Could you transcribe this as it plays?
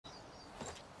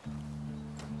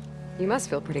You must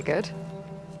feel pretty good.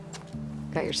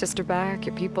 Got your sister back,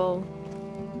 your people.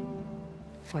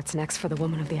 What's next for the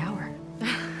woman of the hour?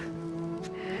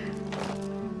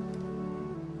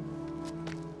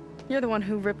 You're the one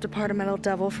who ripped apart a metal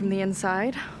devil from the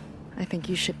inside. I think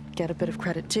you should get a bit of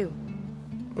credit, too.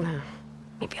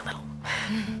 Maybe a little.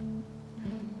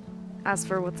 As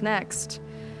for what's next,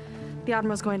 the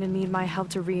Admiral's going to need my help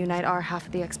to reunite our half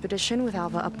of the expedition with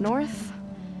Alva up north.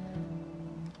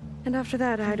 And after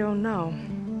that, I don't know.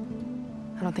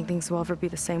 I don't think things will ever be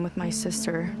the same with my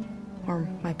sister, or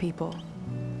my people.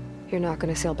 You're not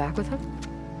gonna sail back with him?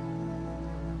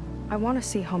 I want to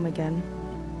see home again.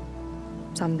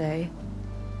 Someday.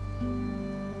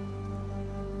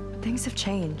 But things have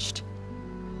changed.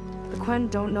 The Quen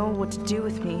don't know what to do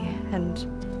with me, and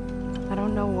I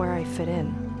don't know where I fit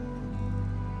in.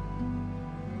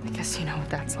 I guess you know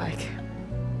what that's like.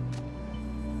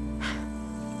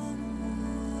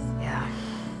 Yeah.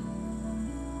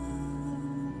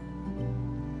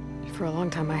 For a long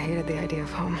time, I hated the idea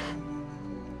of home.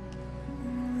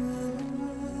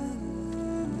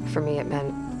 For me, it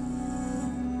meant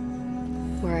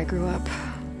where I grew up,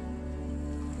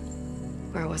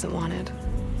 where I wasn't wanted.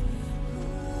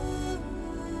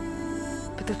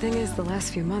 But the thing is, the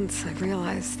last few months, I've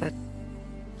realized that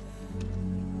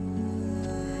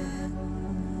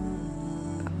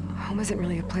home isn't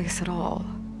really a place at all.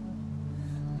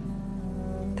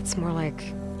 It's more like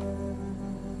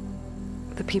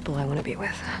the people I want to be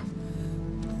with.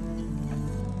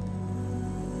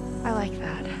 I like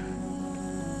that.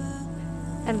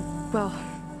 And, well,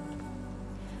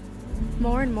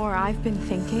 more and more I've been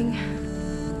thinking,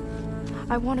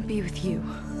 I want to be with you.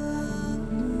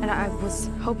 And I was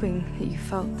hoping that you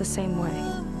felt the same way.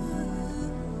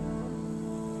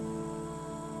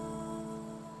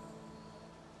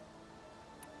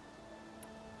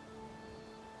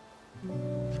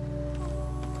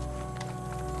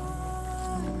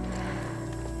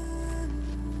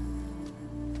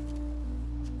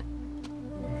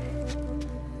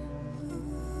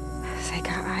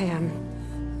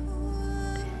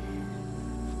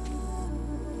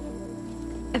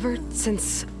 Ever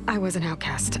since I was an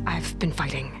outcast, I've been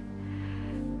fighting.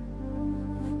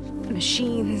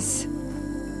 Machines,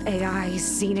 AI,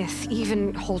 Zenith,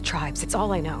 even whole tribes. It's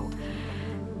all I know.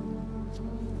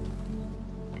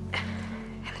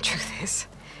 And the truth is,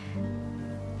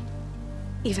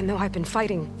 even though I've been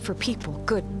fighting for people,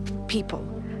 good people,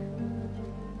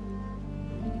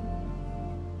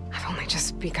 I've only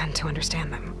just begun to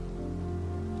understand them.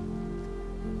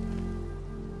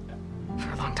 For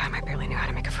a long time, I barely knew how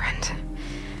to make a friend.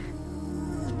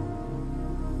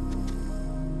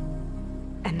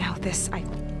 And now this, I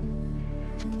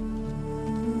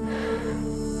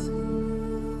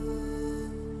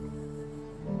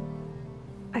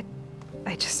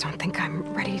just don't think I'm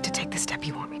ready to take the step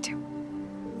you want me to.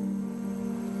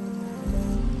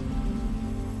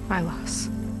 My loss.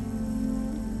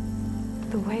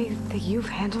 The way that you've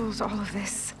handled all of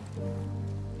this,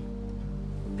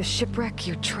 the shipwreck,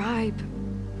 your tribe,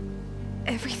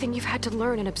 everything you've had to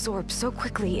learn and absorb so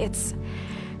quickly, it's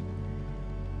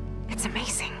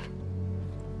amazing.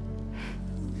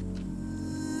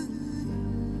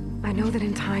 I know that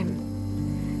in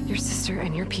time, your sister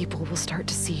and your people will start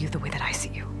to see you the way that I see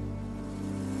you.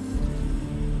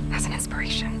 As an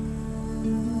inspiration.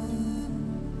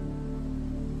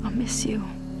 I'll miss you,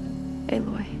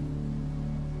 Aloy.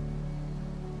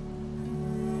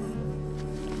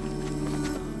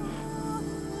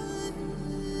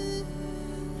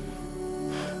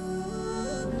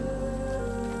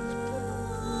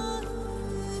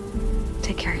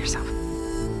 Take care of yourself.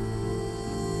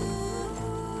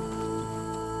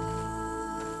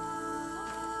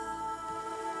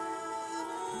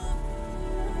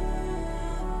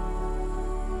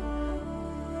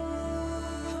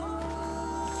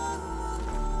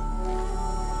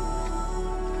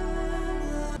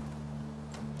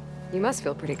 You must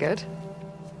feel pretty good.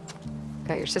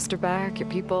 Got your sister back, your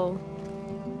people.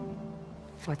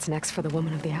 What's next for the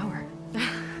woman of the hour?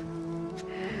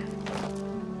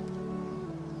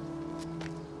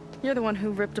 You're the one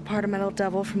who ripped apart a metal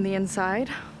devil from the inside.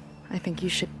 I think you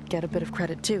should get a bit of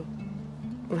credit, too.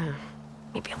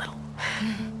 Maybe a little.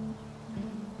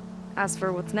 As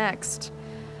for what's next,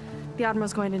 the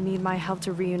Admiral's going to need my help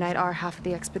to reunite our half of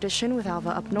the expedition with Alva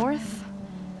up north.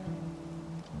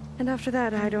 And after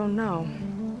that, I don't know.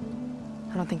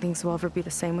 I don't think things will ever be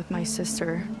the same with my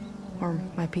sister, or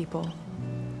my people.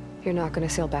 You're not gonna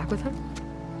sail back with him?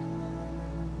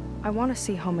 I want to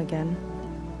see home again.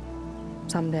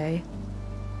 Someday.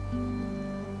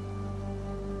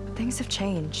 But things have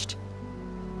changed.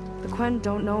 The Quen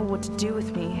don't know what to do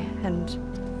with me, and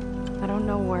I don't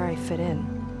know where I fit in.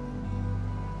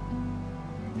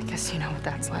 I guess you know what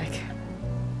that's like.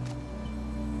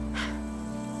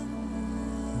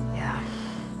 Yeah.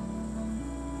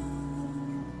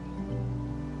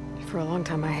 For a long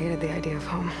time, I hated the idea of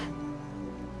home.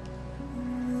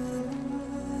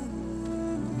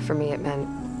 For me, it meant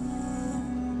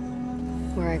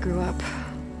where I grew up,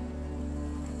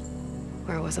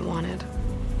 where I wasn't wanted.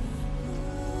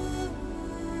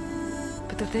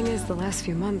 But the thing is, the last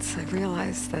few months, I've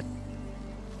realized that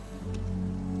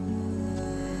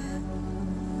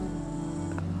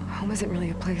home isn't really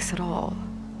a place at all.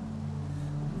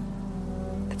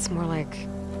 It's more like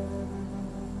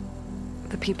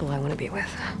the people I want to be with.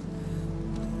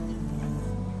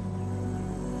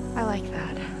 I like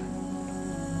that.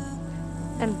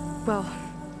 And, well,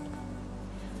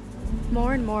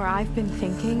 more and more I've been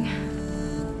thinking,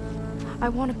 I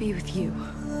want to be with you.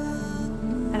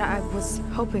 And I was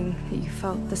hoping that you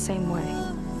felt the same way.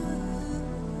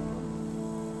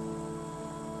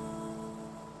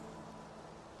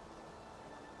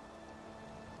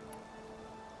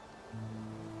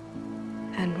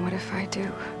 And what if I do?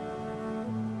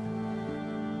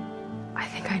 I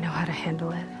think I know how to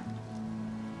handle it.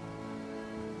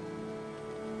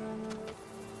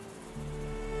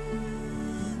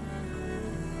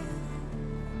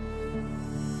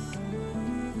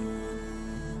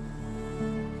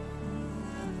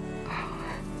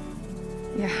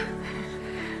 Yeah.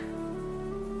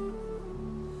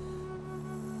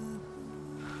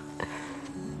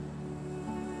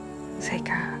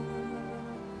 Seika,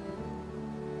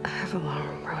 I have a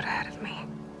long road ahead of me.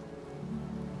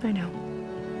 I know.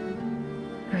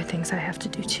 There are things I have to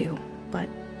do too, but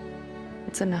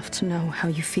it's enough to know how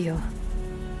you feel.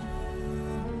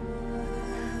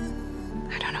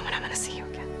 I don't know when I'm gonna see you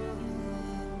again.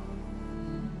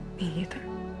 Me either.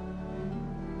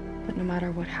 But no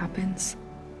matter what happens,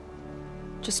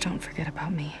 just don't forget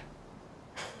about me.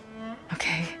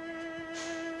 Okay?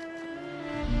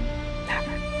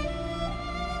 Never.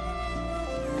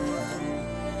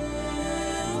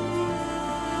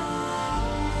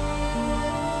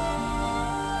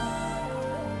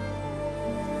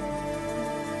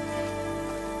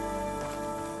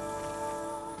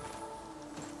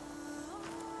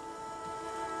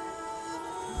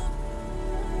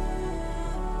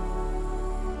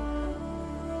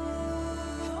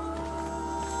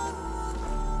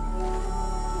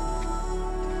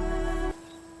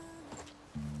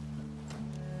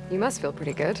 You must feel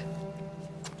pretty good.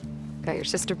 Got your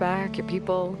sister back, your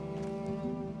people.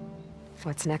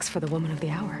 What's next for the woman of the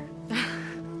hour?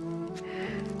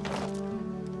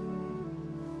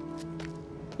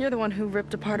 You're the one who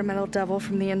ripped apart a metal devil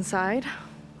from the inside.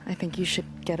 I think you should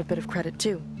get a bit of credit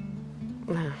too.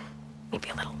 Maybe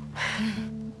a little.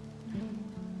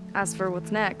 As for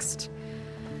what's next,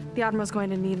 the Admiral's going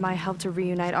to need my help to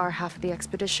reunite our half of the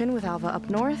expedition with Alva up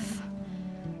north.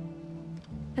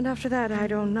 And after that, I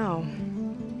don't know.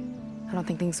 I don't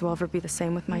think things will ever be the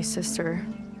same with my sister,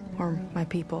 or my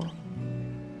people.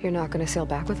 You're not gonna sail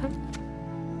back with him?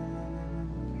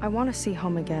 I want to see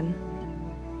home again.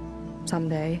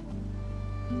 Someday.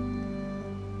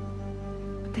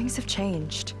 But things have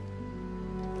changed.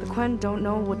 The Quen don't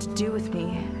know what to do with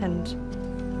me, and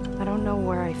I don't know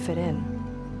where I fit in.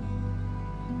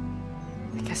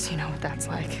 I guess you know what that's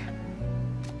like.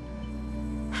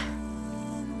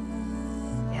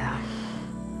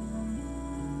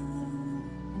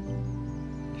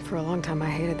 For a long time, I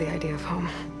hated the idea of home.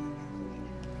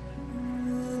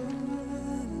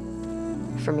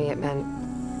 For me, it meant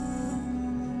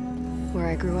where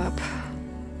I grew up,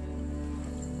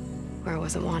 where I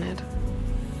wasn't wanted.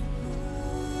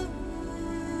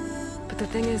 But the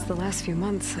thing is, the last few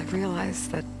months, I've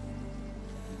realized that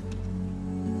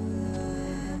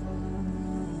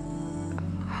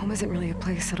home isn't really a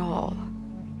place at all.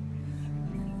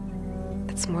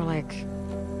 It's more like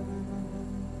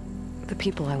the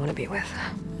people I want to be with.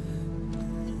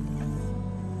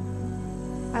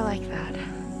 I like that.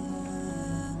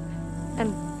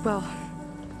 And, well,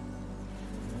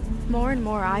 more and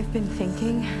more I've been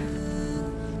thinking,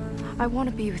 I want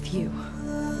to be with you.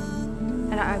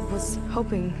 And I was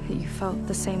hoping that you felt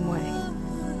the same way.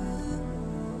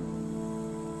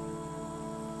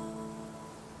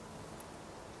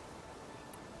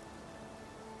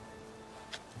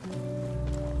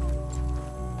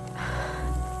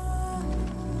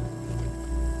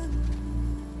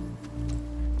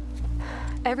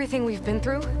 Everything we've been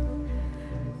through,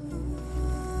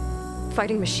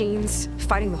 fighting machines,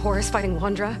 fighting the Horus, fighting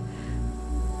Wandra,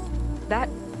 that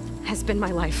has been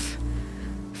my life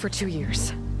for 2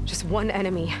 years. Just one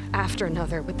enemy after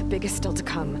another, with the biggest still to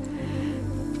come.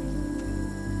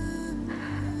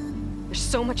 There's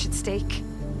so much at stake.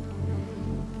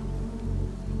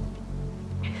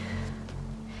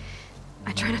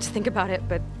 I try not to think about it,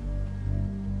 but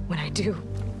when I do,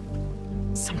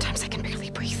 sometimes I can barely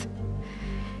breathe.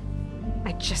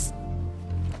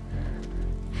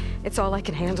 It's all I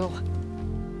can handle.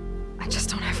 I just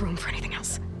don't have room for anything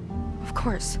else. Of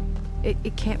course.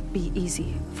 It can't be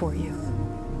easy for you.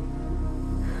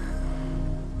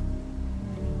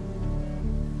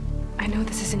 I know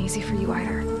this isn't easy for you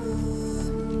either.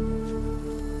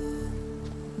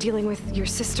 Dealing with your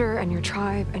sister and your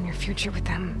tribe and your future with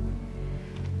them.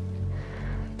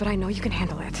 But I know you can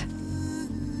handle it.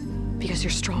 Because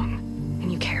you're strong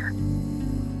and you care.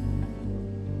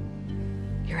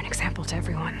 You're an example to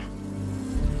everyone.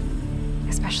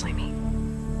 Especially me.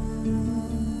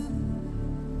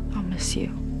 I'll miss you,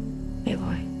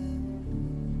 Aloy.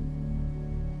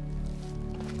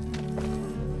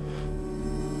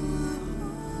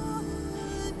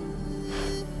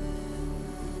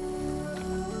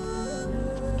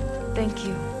 Thank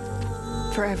you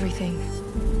for everything.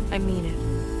 I mean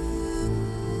it.